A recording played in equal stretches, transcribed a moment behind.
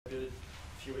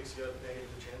few weeks ago, now getting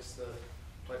the chance to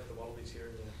play for the Wallabies here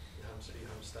in your home city,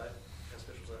 home state. How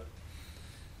special is that?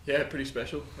 Yeah, pretty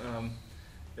special.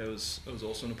 It was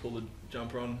awesome to pull the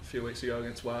jumper on a few weeks ago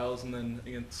against Wales and then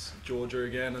against Georgia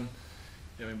again,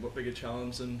 and what bigger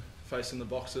challenge than facing the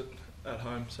Boks at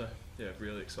home. So yeah,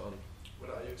 really excited. What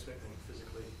are you expecting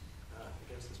physically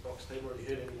against this Boks team? Or have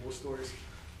you heard any war stories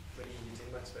from any of your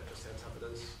teammates about just how tough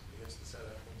it is against the South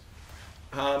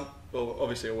Africans? Well,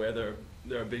 obviously aware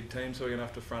they're a big team, so we're gonna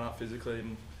have to front up physically,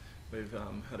 and we've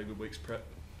had a good week's prep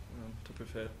to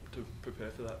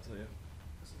prepare for that. So yeah.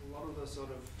 A lot of the sort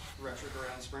of rhetoric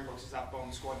around Springboks is that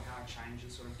bomb squad and how it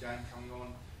changes sort of game coming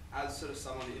on. As sort of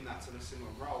someone in that sort of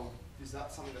similar role, is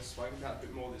that something that's spoken about a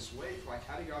bit more this week? Like,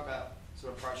 how do you go about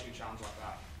sort of approaching a challenge like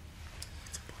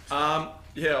that?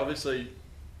 Yeah, obviously,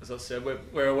 as I said,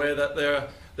 we're aware that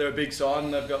they're a big side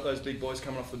and they've got those big boys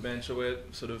coming off the bench. So we're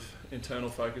sort of internal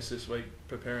focus this week,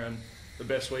 preparing the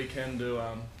best we can to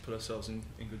put ourselves in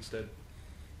good stead.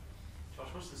 Josh,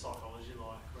 what's the psychology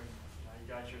like when you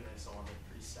go through their side, they're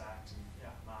pretty stacked, and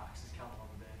Marks is coming on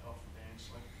off the bench?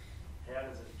 Like, how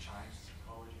does it change the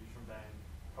psychology from being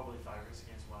probably favourites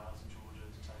against Wales and Georgia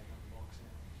to taking on the Boks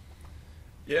now?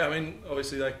 Yeah, I mean,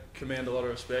 obviously they command a lot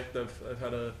of respect. They've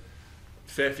had a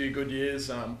fair few good years,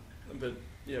 but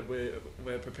yeah,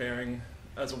 we're preparing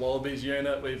as a Wallabies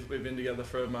unit. We've been together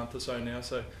for a month or so now,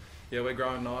 so yeah, we're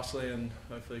growing nicely and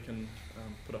hopefully can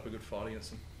put up a good fight against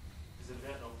them. Is it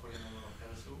about not putting them on a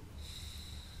pedestal?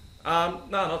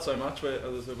 No, not so much.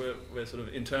 We're sort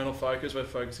of internal focus. We're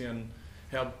focusing on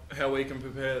how we can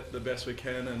prepare the best we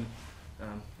can, and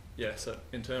so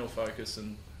internal focus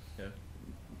and yeah.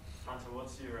 Hunter,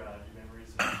 what's your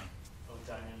memories of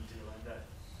Damien Diolende?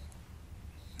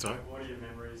 Sorry? What are your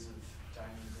memories of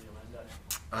Damien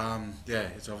Diolende? Yeah,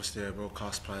 he's obviously a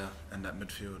world-class player in that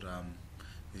midfield.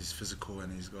 He's physical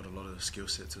and he's got a lot of skill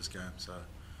set to his game. So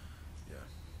yeah.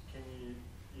 Can you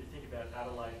think about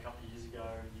Adelaide a couple of years ago?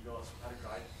 You guys had a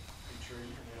great victory,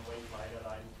 and then a week later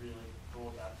they really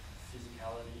brought that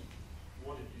physicality.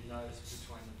 What did you notice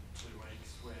between the 2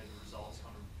 weeks where the results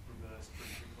kind of reversed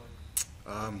pretty quickly?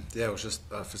 Yeah, it was just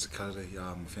physicality.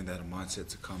 I think they had a mindset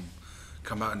to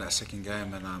come out in that second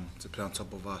game and to play on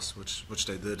top of us, which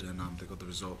they did, and they got the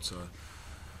result. So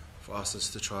for us, is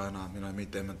to try and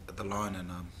meet them at the line and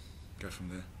go from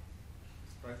there.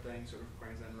 Both being sort of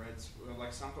Queensland Reds,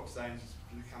 like Suncorp Stadium has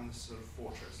become this sort of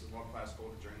fortress. A lot of players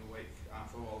scored it during the week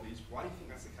for the Wallabies. Why do you think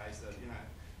that's the case? That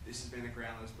this has been the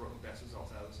ground that has brought the best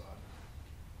results out of the side.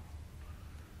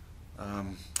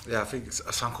 Yeah, I think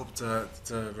Suncorp's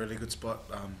a really good spot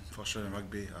for Australian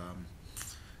rugby.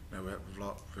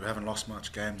 We haven't lost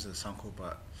much games at Suncorp,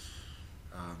 but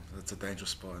it's a dangerous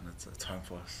spot and it's home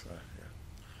for us. So, yeah.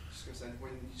 Just going to say,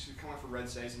 when you come off a red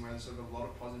season where there's sort of a lot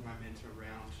of positive momentum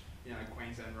around,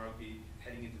 Queensland rugby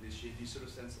heading into this year, do you sort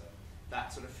of sense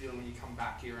that sort of feeling when you come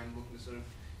back here and looking to sort of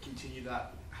continue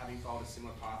that, having followed a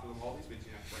similar path with the Wallabies with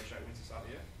 3 straight wins to start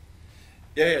the year?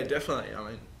 Yeah, definitely.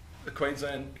 I mean, the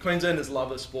Queenslanders love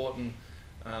the sport, and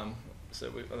so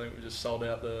I think we just sold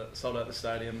out the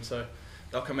stadium. So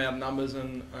they'll come out in numbers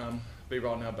and be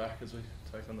right on our back as we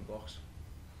take on the Boks.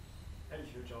 How do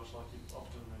you feel, Josh? Like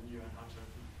often when you and Hunter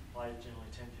play generally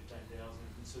 10,000-15,000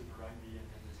 in Super Rugby, and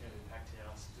then there's going to be a packed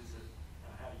house.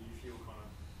 How do you feel kind of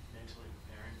mentally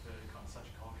preparing for kind of such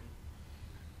a culture?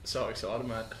 So excited,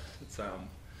 mate. It's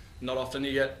not often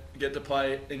you get to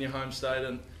play in your home state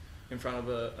and in front of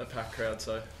a packed crowd.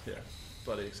 So yeah,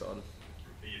 bloody excited.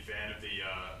 Are you a fan of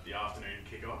the afternoon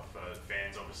kickoff?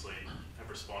 Fans obviously have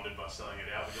responded by selling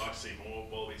it out. Would you like to see more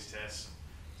Wallabies tests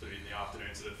sort of in the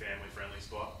afternoon, sort of family-friendly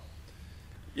spot?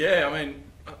 Yeah, I mean,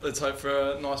 let's hope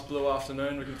for a nice blue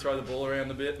afternoon. We can throw the ball around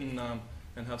a bit and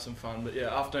have some fun. But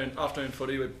yeah, afternoon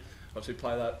footy, we obviously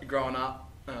play that growing up.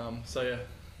 So yeah,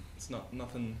 it's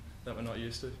nothing that we're not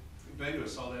used to. You've been to a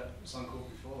sold out Suncorp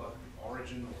before, like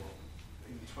Origin or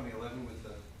in 2011 with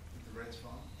the Reds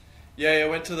final? Yeah, I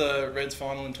went to the Reds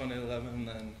final in 2011, and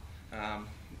then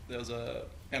there was a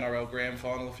NRL Grand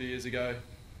Final a few years ago,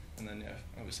 and then yeah,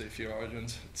 obviously a few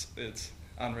Origins. It's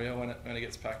unreal when it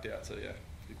gets packed out. So yeah,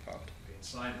 be pumped. It'd be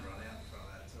insane to run out in front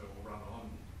of that, so we'll run on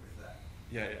with that.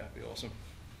 Yeah, it'd be awesome.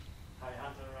 Hey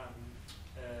Hunter,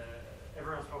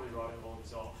 everyone's probably writing all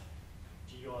this off.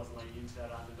 Do you guys lean into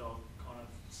that underdog kind of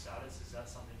status? Is that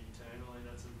something internally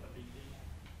that's a big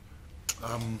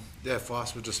thing? Yeah, for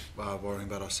us, we're just worrying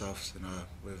about ourselves.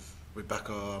 We back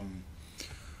our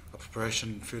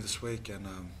preparation through this week, and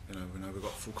we know we've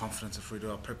got full confidence if we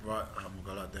do our prep right.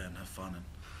 We'll go out there and have fun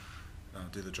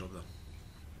and do the job done.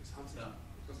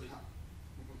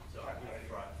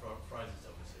 Fraser's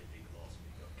obviously a big loss.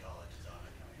 We've got Carlo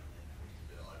Tizano coming on there.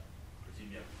 But I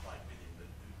presume you haven't played with him, but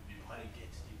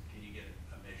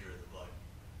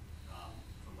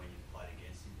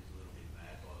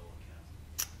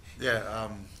Yeah,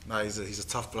 no, he's a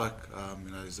tough bloke.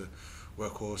 You know, he's a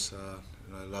workhorse.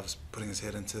 You know, loves putting his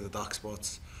head into the dark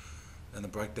spots and the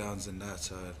breakdowns and that.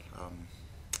 So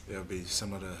yeah, it'd be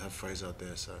similar to have Fraser out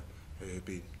there. So yeah, he'd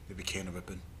be keen to rip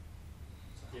in.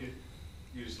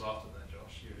 You just laughed at that,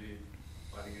 Josh. You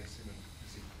played against him, and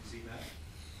is he mad?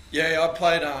 Yeah, I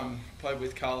played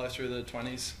with Carlo through the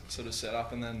 20s, sort of set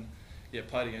up, and then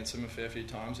played against him a fair few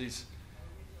times. He's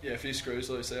a few screws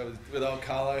loose there with old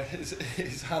Carlo. He's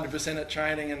 100% at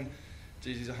training, and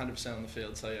geez, he's 100% on the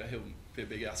field. So yeah, he'll be a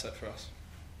big asset for us.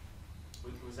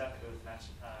 Was that Perth match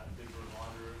a big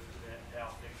reminder of how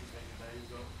effective they can be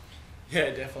as well?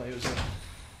 Yeah, definitely.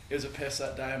 It was a pest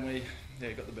that day, and we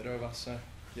got the better of us. So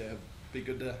yeah, it'd be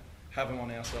good to have him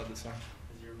on our side this time.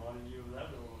 Has he reminded you of that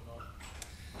or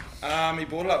not? He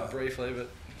brought it up briefly, but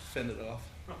fended it off.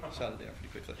 Shut it down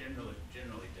pretty quickly. Generally,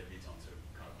 debutants are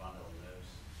kind of bundle of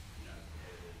nerves. You know,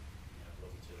 it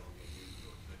wasn't too long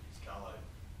ago. But is Carlo,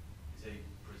 is he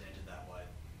presented that way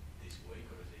this week,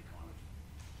 or is he kind of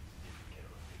a different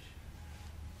kettle of fish?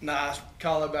 Nah,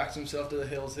 Carlo backs himself to the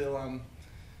hills.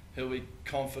 He'll be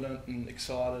confident and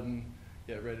excited and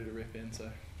ready to rip in.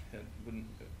 So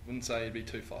wouldn't say he'd be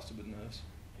too flustered with nerves.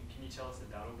 And can you tell us the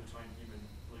battle between him and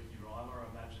Lukey Reimer? I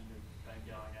imagine they've been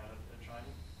going out at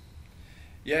training.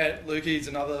 Yeah, Lukey's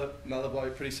another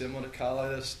bloke pretty similar to Carlo.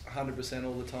 That's 100%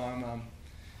 all the time.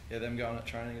 Them going at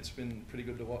training. It's been pretty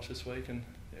good to watch this week, and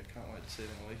can't wait to see it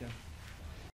on the weekend.